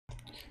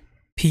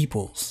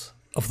peoples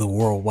of the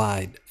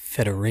worldwide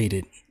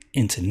federated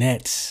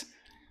internets.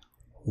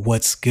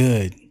 What's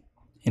good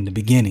in the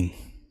beginning?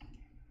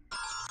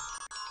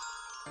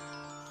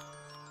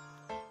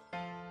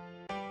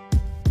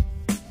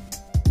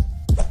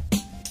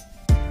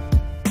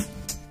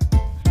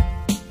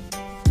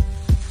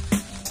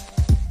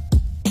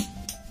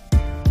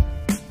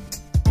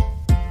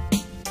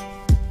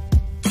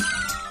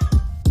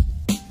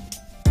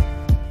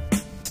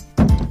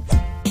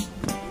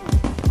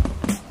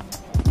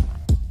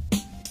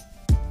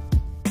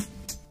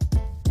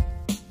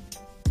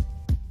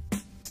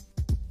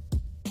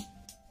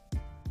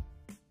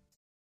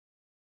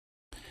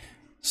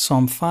 So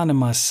I'm finding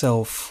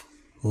myself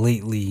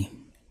lately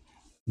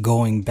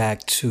going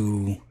back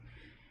to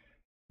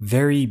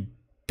very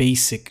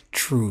basic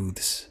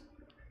truths.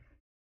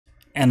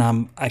 And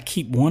I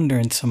keep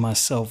wondering to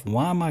myself,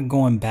 why am I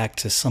going back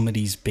to some of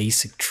these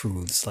basic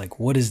truths? Like,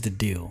 what is the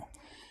deal?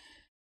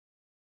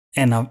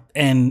 And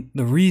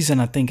the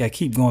reason I think I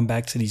keep going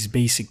back to these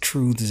basic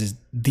truths is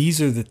these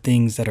are the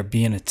things that are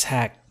being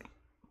attacked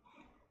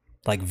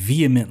like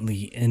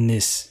vehemently in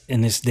this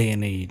day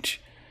and age.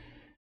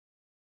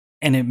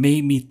 And it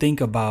made me think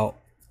about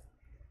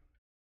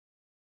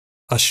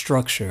a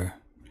structure.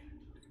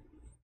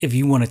 If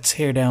you want to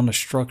tear down the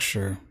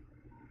structure,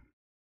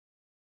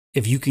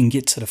 if you can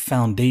get to the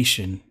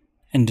foundation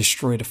and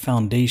destroy the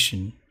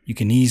foundation, you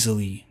can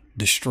easily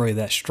destroy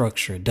that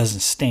structure. It doesn't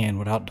stand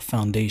without the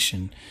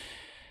foundation.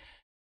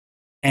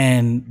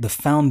 And the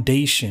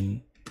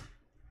foundation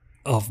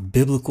of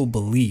biblical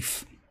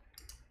belief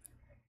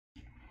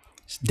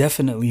is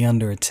definitely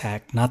under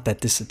attack. Not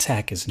that this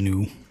attack is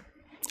new.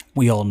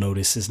 We all know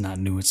this is not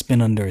new. It's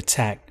been under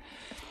attack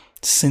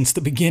since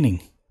the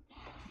beginning.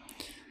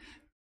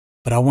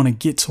 But I want to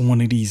get to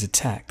one of these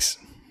attacks.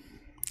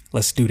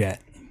 Let's do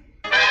that.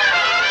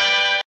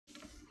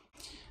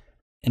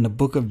 In the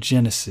book of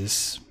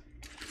Genesis,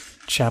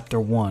 chapter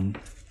 1,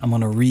 I'm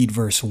going to read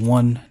verse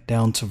 1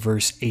 down to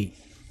verse 8.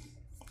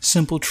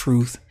 Simple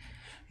truth,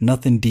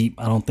 nothing deep.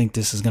 I don't think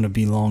this is going to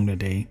be long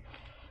today.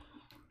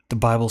 The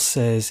Bible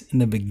says, "In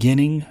the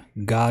beginning,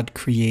 God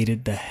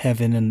created the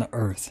heaven and the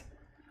earth.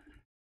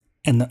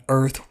 And the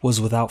earth was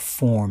without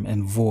form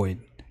and void,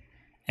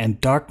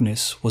 and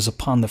darkness was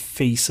upon the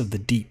face of the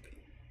deep.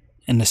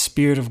 And the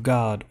Spirit of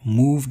God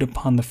moved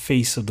upon the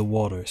face of the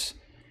waters.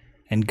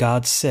 And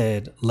God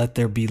said, Let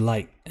there be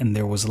light, and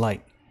there was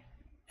light.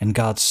 And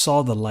God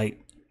saw the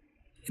light,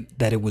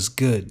 that it was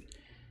good.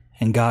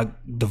 And God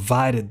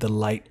divided the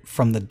light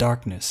from the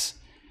darkness.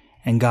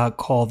 And God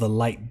called the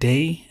light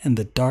day, and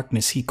the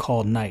darkness he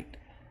called night.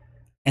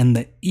 And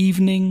the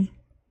evening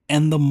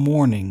and the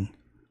morning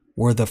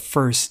were the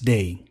first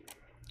day."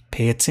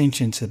 Pay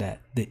attention to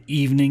that. The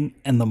evening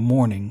and the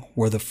morning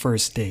were the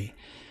first day.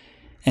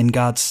 "And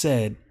God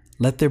said,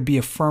 Let there be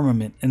a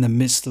firmament in the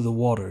midst of the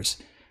waters,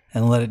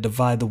 and let it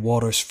divide the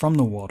waters from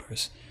the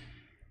waters.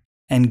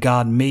 And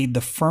God made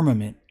the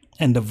firmament,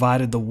 and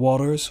divided the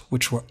waters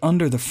which were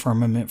under the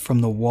firmament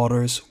from the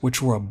waters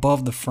which were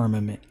above the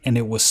firmament, and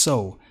it was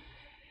so.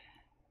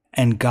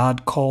 And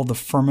God called the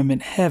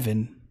firmament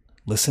heaven."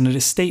 Listen to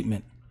this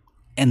statement.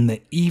 "And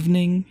the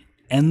evening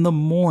and the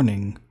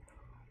morning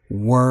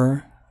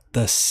were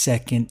the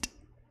second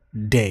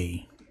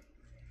day."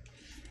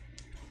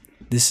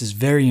 This is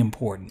very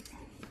important.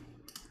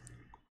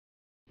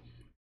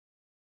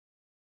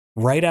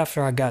 Right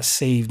after I got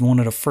saved, one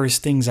of the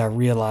first things I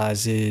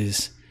realized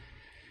is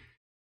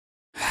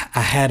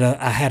I had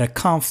a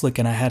conflict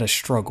and I had a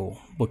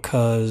struggle,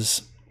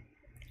 because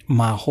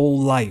my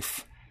whole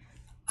life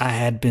I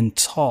had been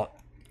taught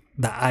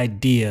the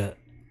idea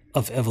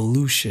of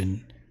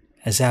evolution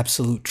as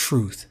absolute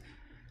truth.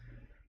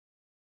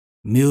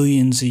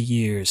 Millions of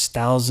years,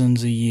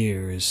 thousands of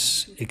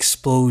years,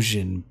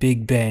 explosion,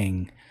 Big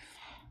Bang,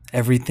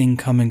 everything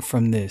coming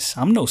from this.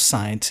 I'm no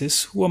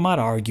scientist. Who am I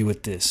to argue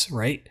with this,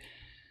 right?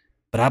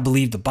 But I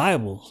believe the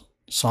Bible.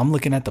 So I'm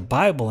looking at the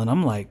Bible and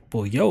I'm like,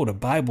 well, the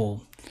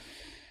Bible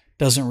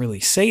doesn't really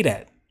say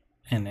that.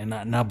 And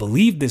I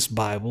believe this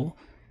Bible.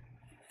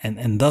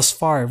 And thus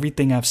far,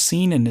 everything I've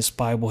seen in this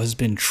Bible has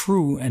been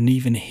true. And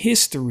even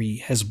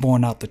history has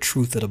borne out the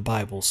truth of the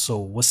Bible. So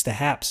what's the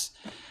haps?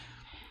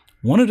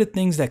 One of the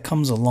things that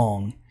comes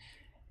along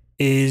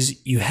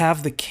is you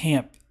have the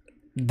camp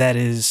that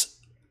is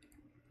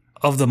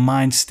of the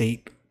mind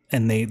state,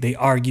 and they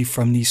argue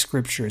from these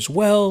scriptures.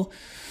 Well,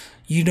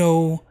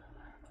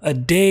 a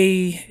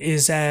day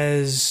is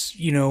as,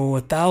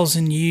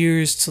 1,000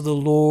 years to the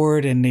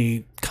Lord, and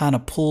they kind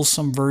of pull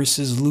some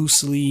verses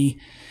loosely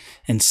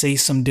and say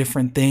some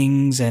different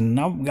things. And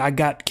I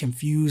got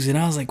confused, and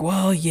I was like,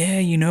 well, yeah,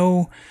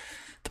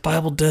 the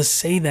Bible does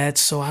say that,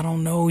 so I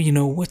don't know,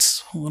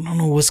 what's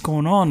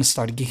going on, and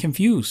start to get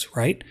confused,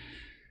 right?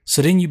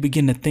 So then you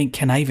begin to think,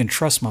 can I even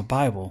trust my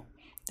Bible?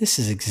 This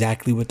is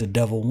exactly what the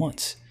devil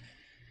wants.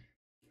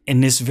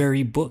 In this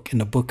very book, in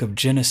the book of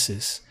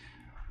Genesis,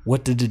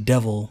 what did the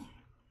devil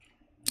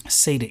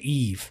say to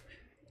Eve?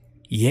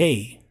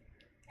 Yea,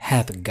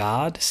 hath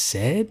God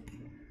said?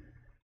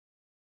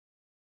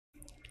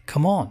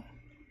 Come on.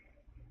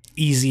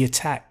 easy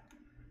attack.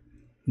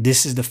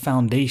 This is the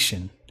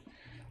foundation.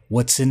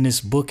 What's in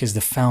this book is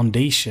the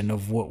foundation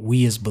of what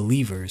we as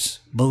believers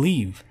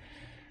believe.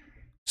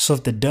 So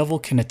if the devil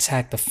can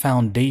attack the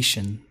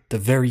foundation, the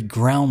very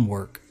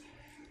groundwork,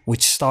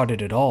 which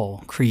started it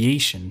all,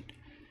 creation,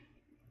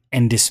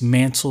 and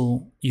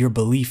dismantle your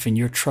belief and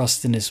your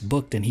trust in this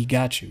book, then he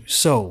got you.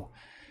 So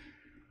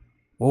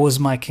what was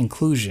my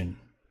conclusion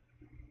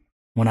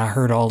when I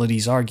heard all of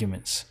these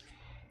arguments?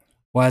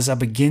 Well, as I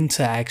begin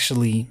to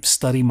actually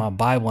study my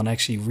Bible and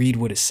actually read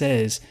what it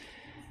says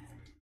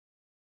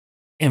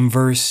in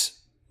verse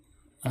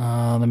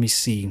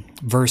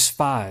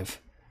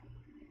 5,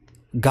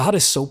 God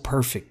is so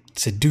perfect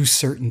to do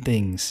certain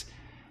things.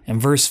 In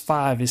verse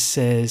 5, it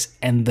says,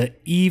 and the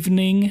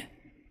evening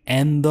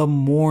and the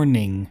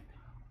morning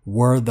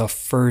were the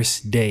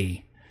first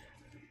day.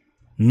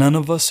 None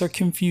of us are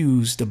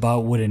confused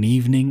about what an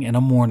evening and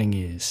a morning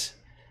is.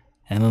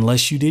 And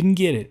unless you didn't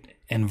get it,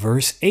 in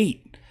verse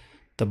 8,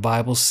 the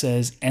Bible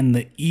says, and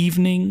the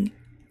evening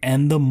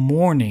and the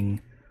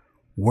morning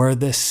were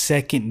the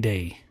second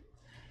day.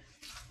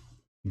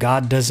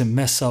 God doesn't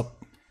mess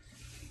up.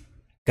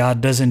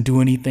 God doesn't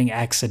do anything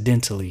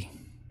accidentally.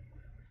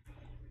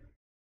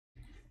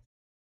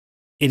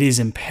 It is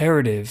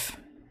imperative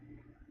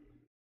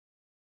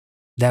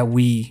that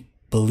we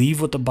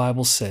believe what the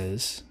Bible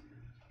says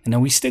and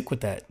then we stick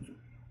with that.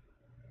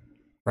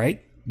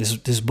 Right?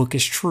 This book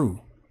is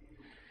true.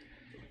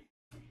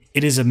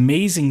 It is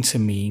amazing to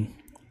me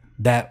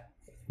that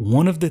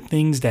one of the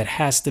things that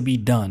has to be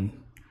done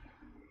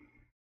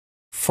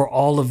for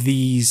all of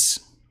these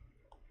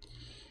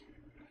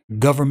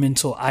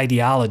governmental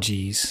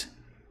ideologies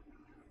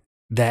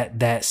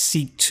that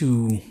seek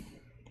to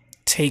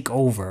take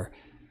over,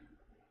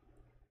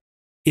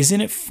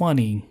 isn't it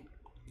funny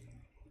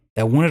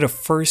that one of the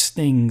first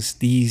things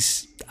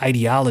these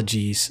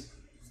ideologies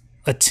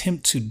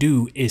attempt to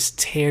do is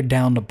tear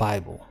down the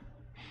Bible?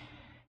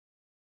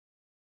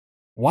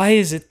 Why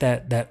is it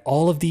that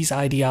all of these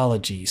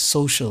ideologies,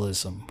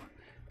 socialism,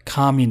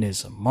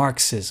 communism,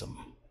 Marxism,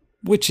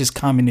 which is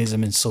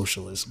communism and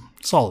socialism,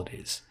 that's all it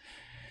is.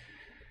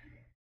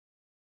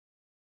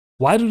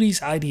 Why do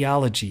these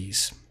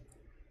ideologies,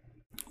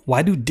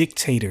 why do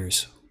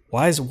dictators,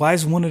 why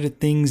is one of the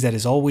things that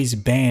is always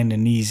banned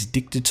in these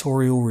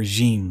dictatorial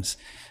regimes,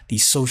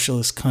 these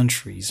socialist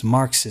countries,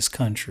 Marxist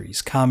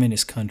countries,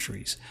 communist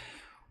countries,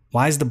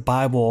 why is the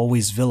Bible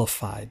always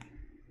vilified?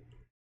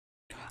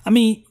 I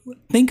mean,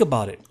 think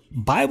about it.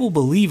 Bible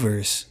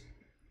believers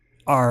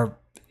are,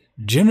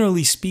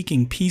 generally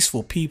speaking,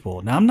 peaceful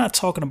people. Now, I'm not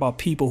talking about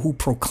people who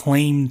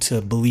proclaim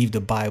to believe the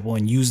Bible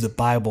and use the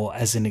Bible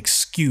as an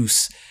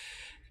excuse,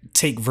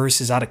 take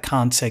verses out of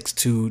context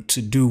to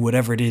do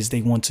whatever it is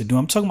they want to do.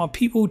 I'm talking about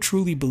people who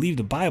truly believe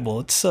the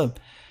Bible. It's a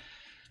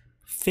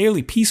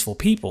fairly peaceful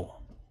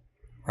people,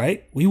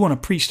 right? We want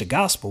to preach the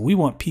gospel. We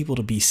want people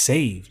to be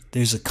saved.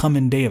 There's a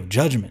coming day of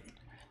judgment.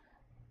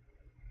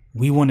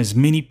 We want as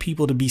many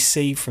people to be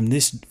saved from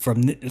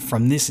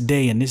this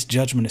day and this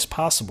judgment as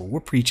possible.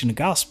 We're preaching the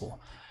gospel,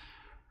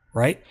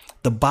 right?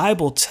 The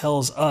Bible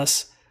tells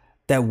us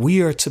that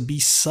we are to be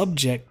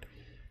subject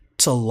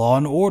to law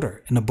and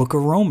order in the book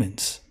of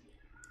Romans,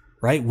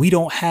 right? We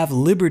don't have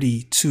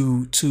liberty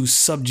to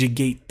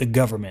subjugate the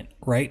government,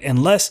 right?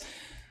 Unless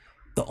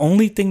the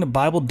only thing the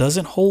Bible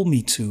doesn't hold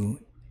me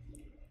to,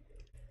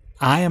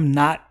 I am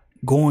not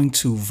going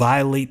to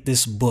violate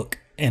this book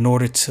in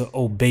order to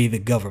obey the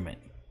government.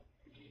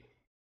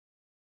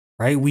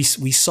 Right? We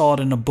saw it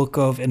in the book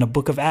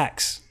of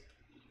Acts,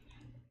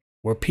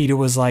 where Peter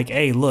was like,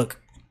 hey,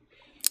 look,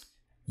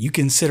 you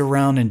can sit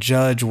around and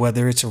judge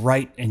whether it's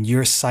right in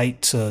your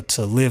sight to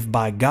live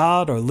by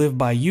God or live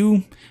by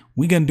you.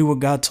 We're going to do what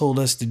God told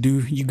us to do.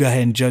 You go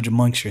ahead and judge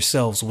amongst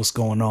yourselves what's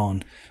going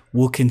on.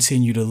 We'll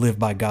continue to live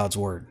by God's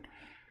word.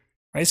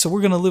 Right? So we're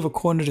going to live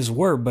according to this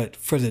word. But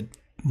for the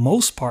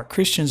most part,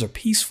 Christians are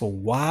peaceful.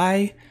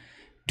 Why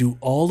do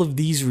all of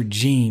these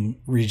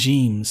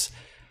regimes,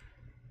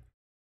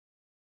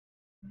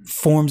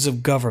 forms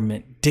of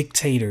government,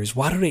 dictators,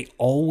 why do they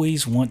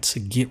always want to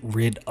get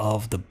rid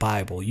of the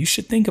Bible? You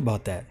should think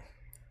about that.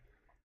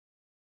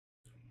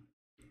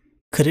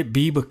 Could it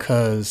be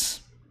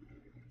because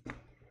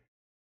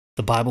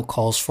the Bible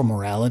calls for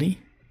morality?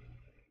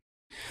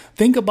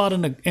 Think about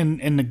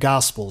in the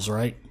Gospels,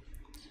 right?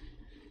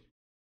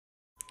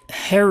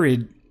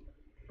 Herod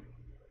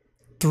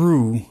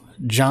threw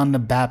John the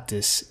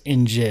Baptist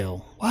in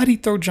jail. Why did he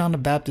throw John the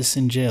Baptist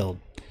in jail?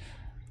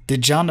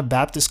 Did John the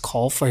Baptist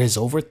call for his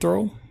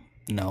overthrow?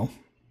 No.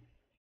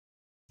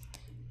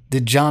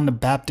 Did John the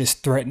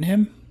Baptist threaten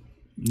him?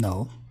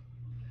 No.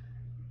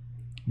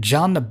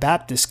 John the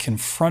Baptist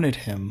confronted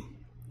him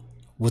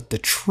with the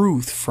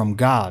truth from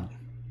God.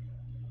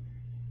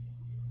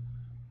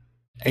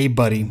 Hey,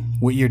 buddy,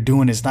 what you're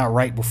doing is not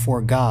right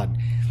before God.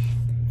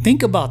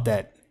 Think about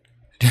that.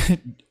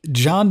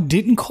 John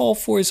didn't call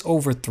for his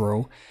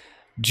overthrow.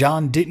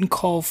 John didn't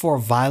call for a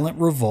violent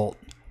revolt.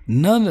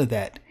 None of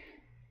that.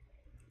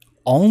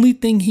 Only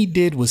thing he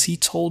did was he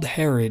told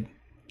Herod,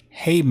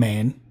 hey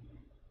man,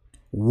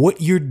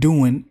 What you're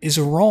doing is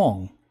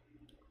wrong.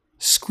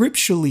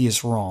 Scripturally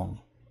is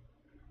wrong.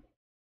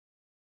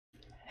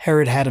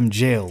 Herod had him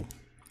jailed,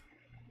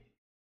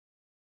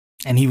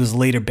 and he was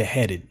later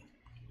beheaded.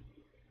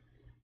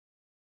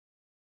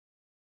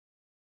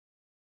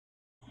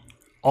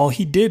 All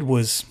he did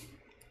was,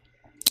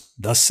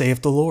 "Thus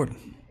saith the Lord."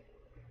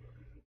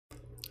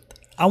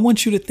 I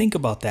want you to think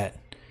about that.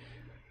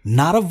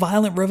 Not a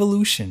violent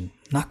revolution,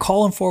 not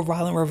calling for a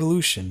violent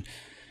revolution.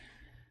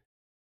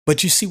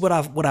 But you see what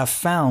I've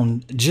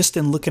found just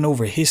in looking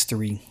over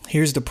history.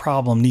 Here's the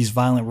problem these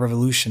violent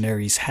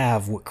revolutionaries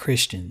have with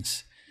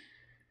Christians.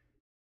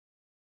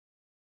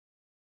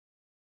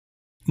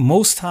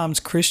 Most times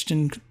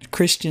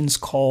Christians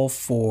call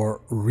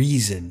for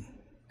reason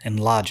and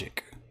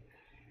logic.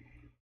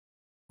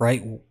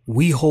 Right?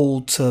 We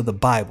hold to the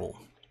Bible.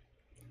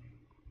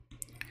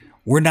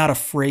 We're not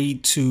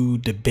afraid to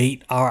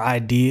debate our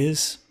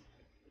ideas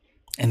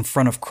in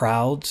front of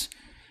crowds.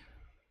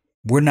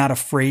 We're not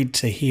afraid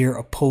to hear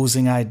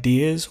opposing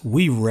ideas.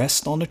 We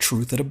rest on the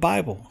truth of the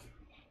Bible.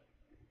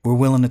 We're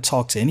willing to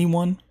talk to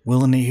anyone,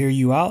 willing to hear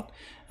you out,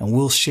 and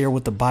we'll share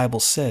what the Bible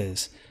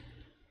says.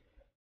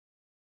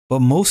 But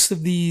most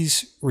of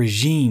these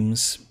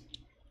regimes,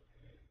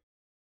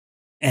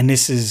 and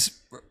this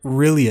is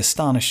really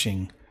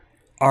astonishing,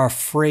 are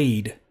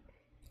afraid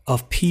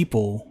of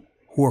people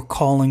who are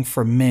calling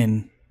for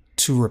men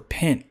to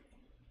repent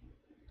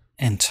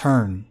and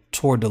turn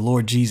toward the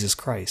Lord Jesus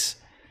Christ.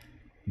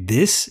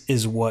 This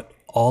is what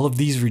all of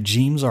these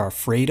regimes are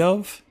afraid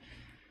of.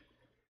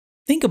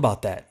 Think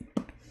about that.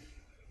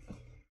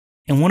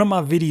 In one of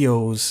my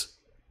videos,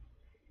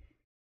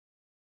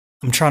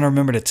 I'm trying to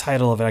remember the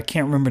title of it. I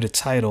can't remember the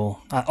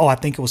title. I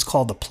think it was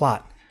called The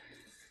Plot.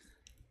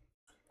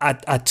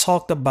 I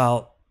talked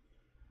about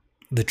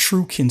the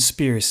true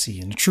conspiracy.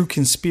 And the true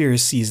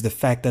conspiracy is the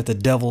fact that the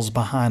devil's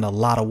behind a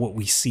lot of what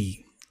we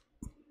see.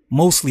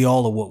 Mostly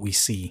all of what we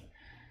see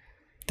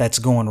that's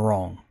going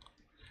wrong.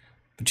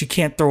 But you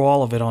can't throw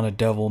all of it on the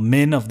devil.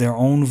 Men of their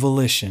own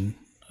volition,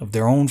 of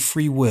their own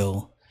free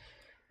will,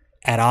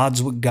 at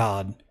odds with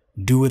God,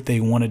 do what they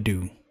want to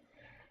do.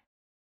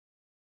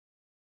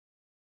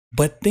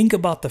 But think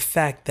about the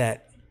fact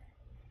that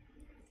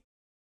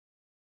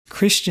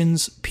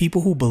Christians,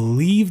 people who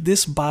believe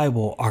this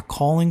Bible, are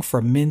calling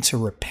for men to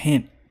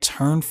repent,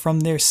 turn from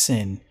their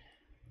sin,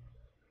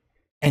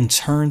 and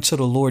turn to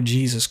the Lord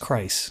Jesus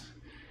Christ.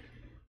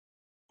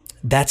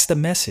 That's the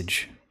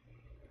message.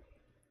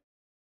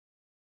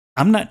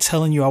 I'm not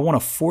telling you I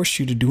want to force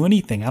you to do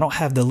anything. I don't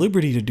have the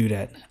liberty to do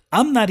that.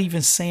 I'm not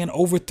even saying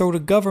overthrow the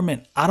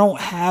government. I don't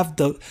have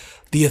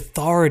the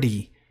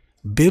authority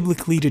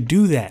biblically to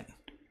do that.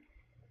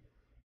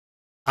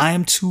 I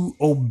am to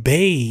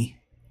obey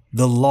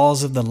the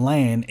laws of the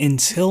land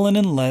until and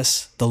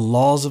unless the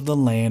laws of the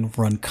land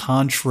run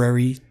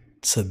contrary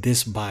to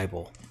this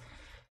Bible.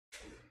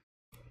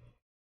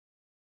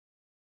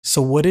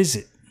 So what is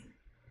it?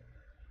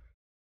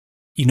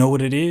 You know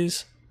what it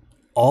is?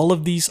 All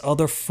of these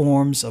other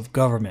forms of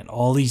government,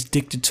 all these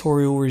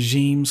dictatorial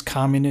regimes,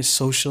 communist,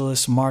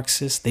 socialist,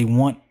 Marxist, they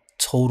want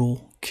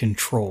total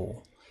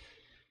control.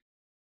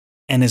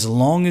 And as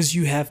long as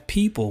you have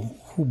people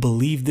who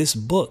believe this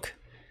book,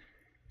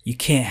 you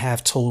can't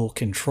have total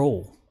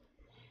control.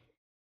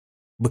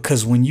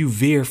 Because when you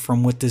veer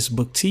from what this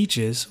book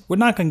teaches, we're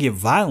not going to get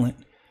violent.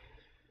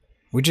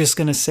 We're just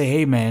going to say,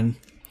 hey, man,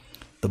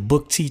 the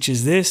book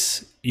teaches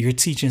this. You're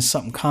teaching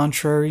something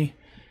contrary.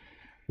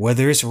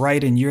 Whether it's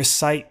right in your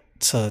sight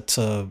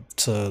to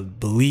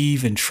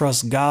believe and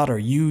trust God or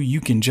you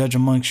can judge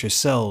amongst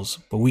yourselves,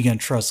 but we're going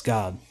to trust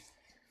God.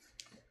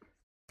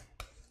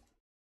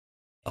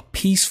 A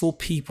peaceful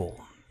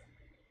people.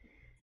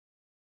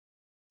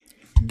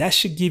 That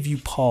should give you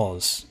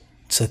pause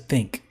to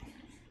think.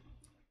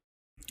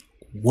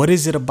 What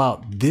is it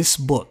about this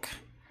book?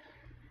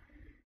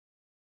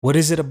 What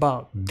is it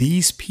about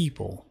these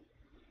people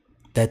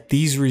that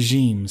these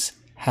regimes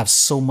have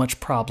so much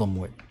problem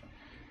with?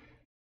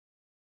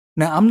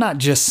 Now, I'm not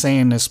just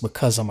saying this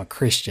because I'm a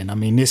Christian. I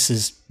mean, this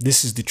is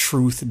the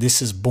truth.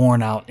 This is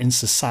borne out in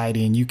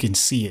society and you can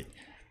see it.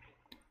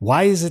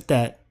 Why is it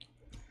that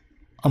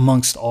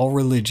amongst all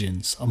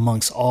religions,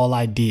 amongst all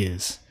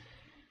ideas,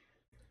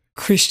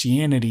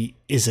 Christianity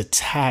is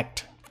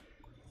attacked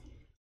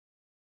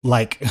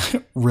like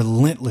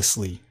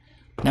relentlessly?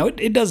 Now,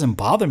 it doesn't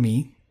bother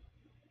me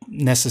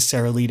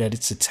necessarily that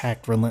it's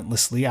attacked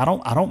relentlessly. I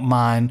don't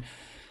mind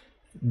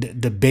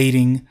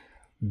debating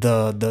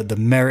the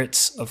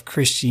merits of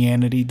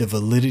Christianity, the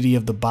validity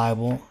of the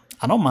Bible.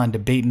 I don't mind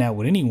debating that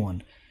with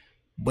anyone.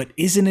 But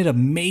isn't it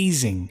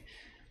amazing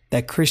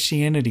that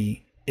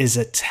Christianity is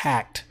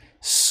attacked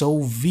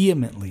so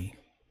vehemently?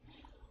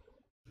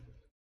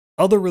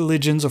 Other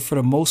religions are for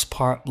the most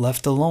part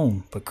left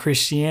alone, but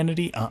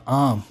Christianity,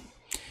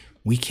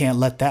 we can't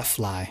let that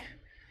fly.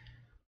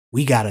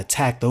 We got to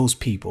attack those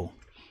people.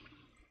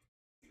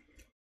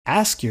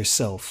 Ask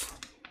yourself,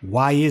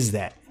 why is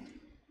that?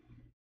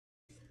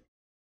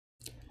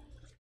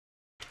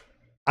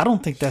 I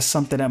don't think that's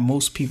something that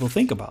most people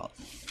think about.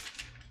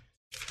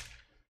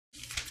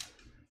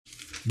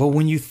 But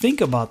when you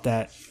think about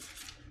that,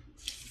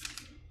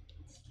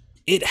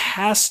 it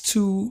has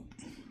to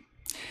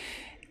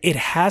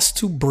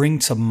bring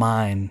to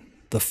mind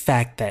the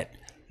fact that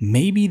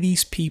maybe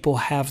these people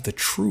have the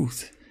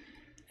truth,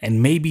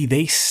 and maybe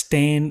they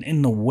stand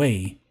in the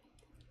way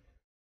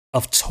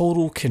of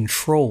total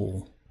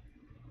control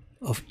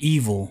of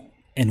evil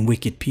and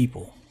wicked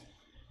people.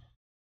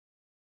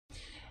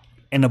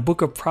 In the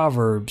book of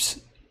Proverbs,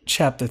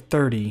 chapter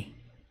 30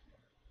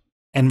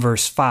 and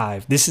verse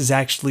 5, this is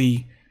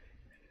actually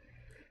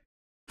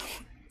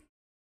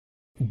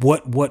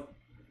what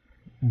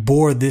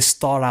bore this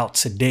thought out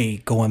today,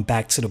 going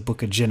back to the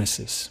book of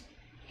Genesis.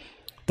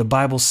 The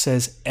Bible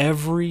says,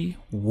 every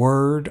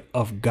word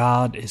of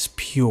God is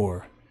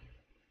pure.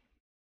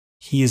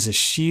 He is a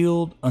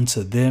shield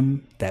unto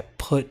them that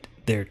put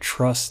their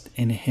trust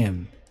in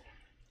him.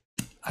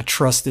 I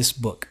trust this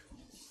book.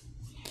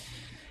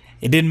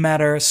 It didn't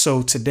matter.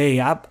 So today,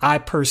 I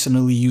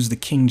personally use the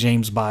King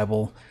James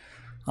Bible.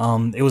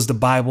 It was the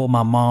Bible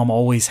my mom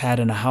always had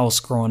in the house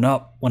growing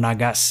up. When I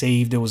got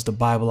saved, it was the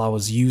Bible I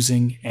was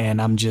using.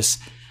 And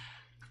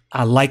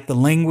I like the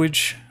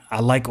language. I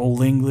like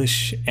Old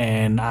English,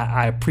 and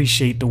I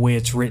appreciate the way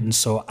it's written.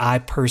 So I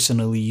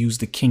personally use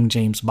the King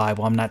James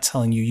Bible. I'm not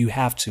telling you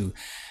have to,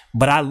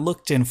 but I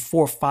looked in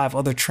 4 or 5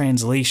 other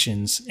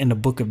translations in the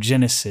book of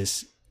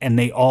Genesis, and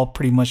they all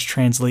pretty much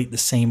translate the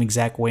same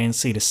exact way and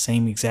say the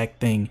same exact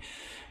thing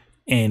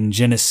in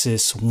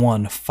Genesis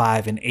 1,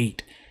 5, and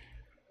 8.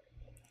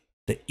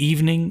 The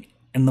evening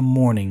and the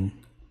morning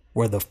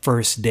were the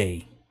first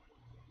day.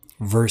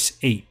 Verse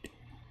 8.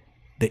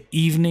 The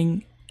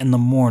evening and the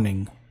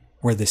morning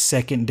were the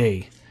second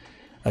day.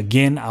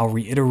 Again, I'll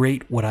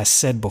reiterate what I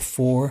said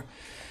before.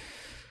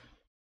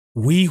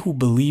 We who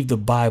believe the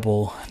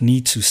Bible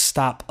need to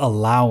stop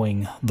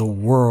allowing the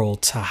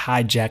world to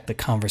hijack the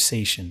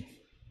conversation.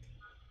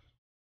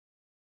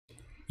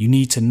 You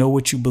need to know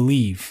what you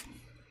believe.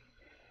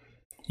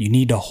 You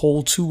need to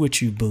hold to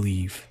what you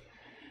believe.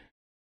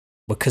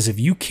 Because if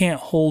you can't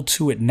hold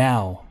to it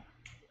now,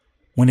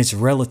 when it's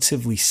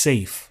relatively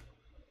safe,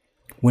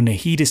 when the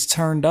heat is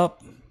turned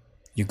up,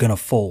 you're going to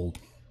fold.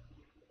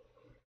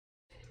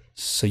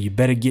 So you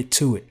better get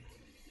to it.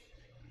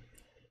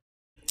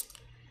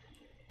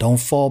 Don't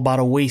fall by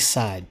the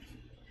wayside.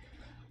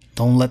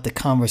 Don't let the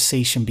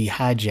conversation be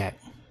hijacked.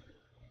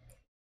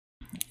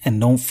 And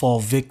don't fall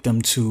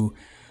victim to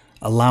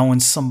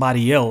allowing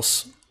somebody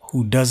else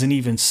who doesn't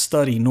even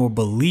study nor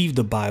believe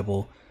the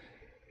Bible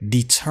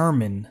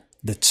determine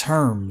the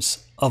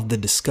terms of the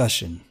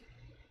discussion.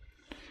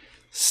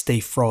 Stay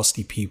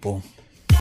frosty, people.